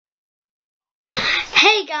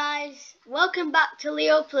Hey guys, welcome back to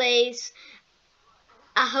Leo Plays.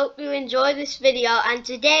 I hope you enjoy this video, and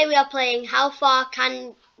today we are playing How Far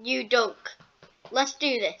Can You Dunk? Let's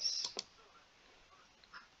do this.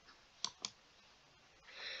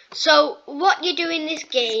 So what you do in this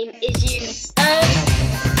game is you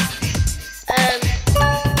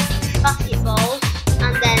basketballs,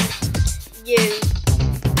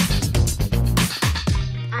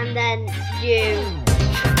 and then you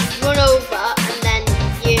run over, and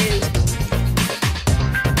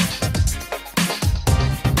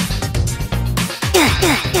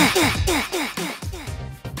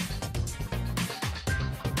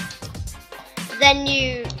then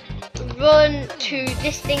you run to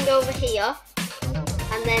this thing over here,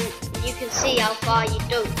 and then you can see how far you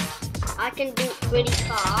dunk. I can dunk pretty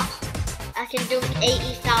far. I can dunk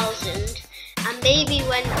 80,000, and maybe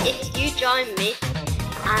if you join me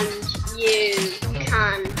and you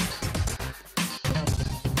can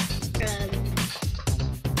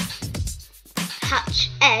hatch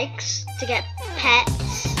eggs to get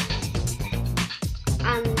pets,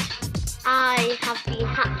 and I have been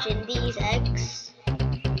hatching these eggs,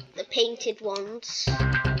 the painted ones.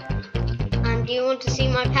 And do you want to see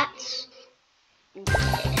my pets?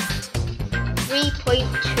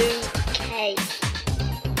 3.2k.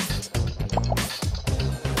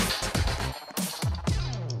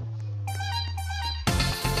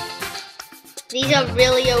 These are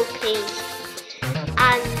really OP,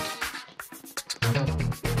 and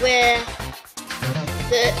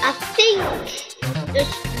I think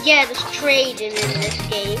there's trading in this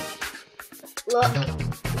game. Look,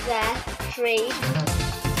 there, trade,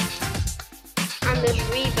 and there's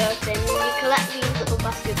rebirthing, and you collect these little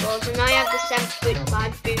basketballs, and I have the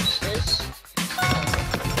 7.5 boosters.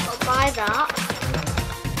 I'll buy that.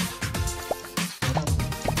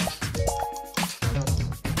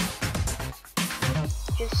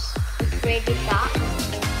 Just upgraded that,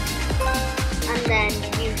 and then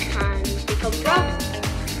you can become pro,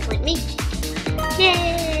 like me.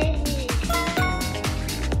 Yay!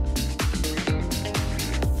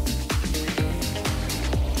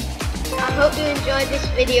 I hope you enjoyed this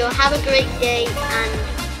video. Have a great day, and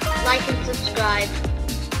like and subscribe.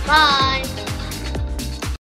 Bye!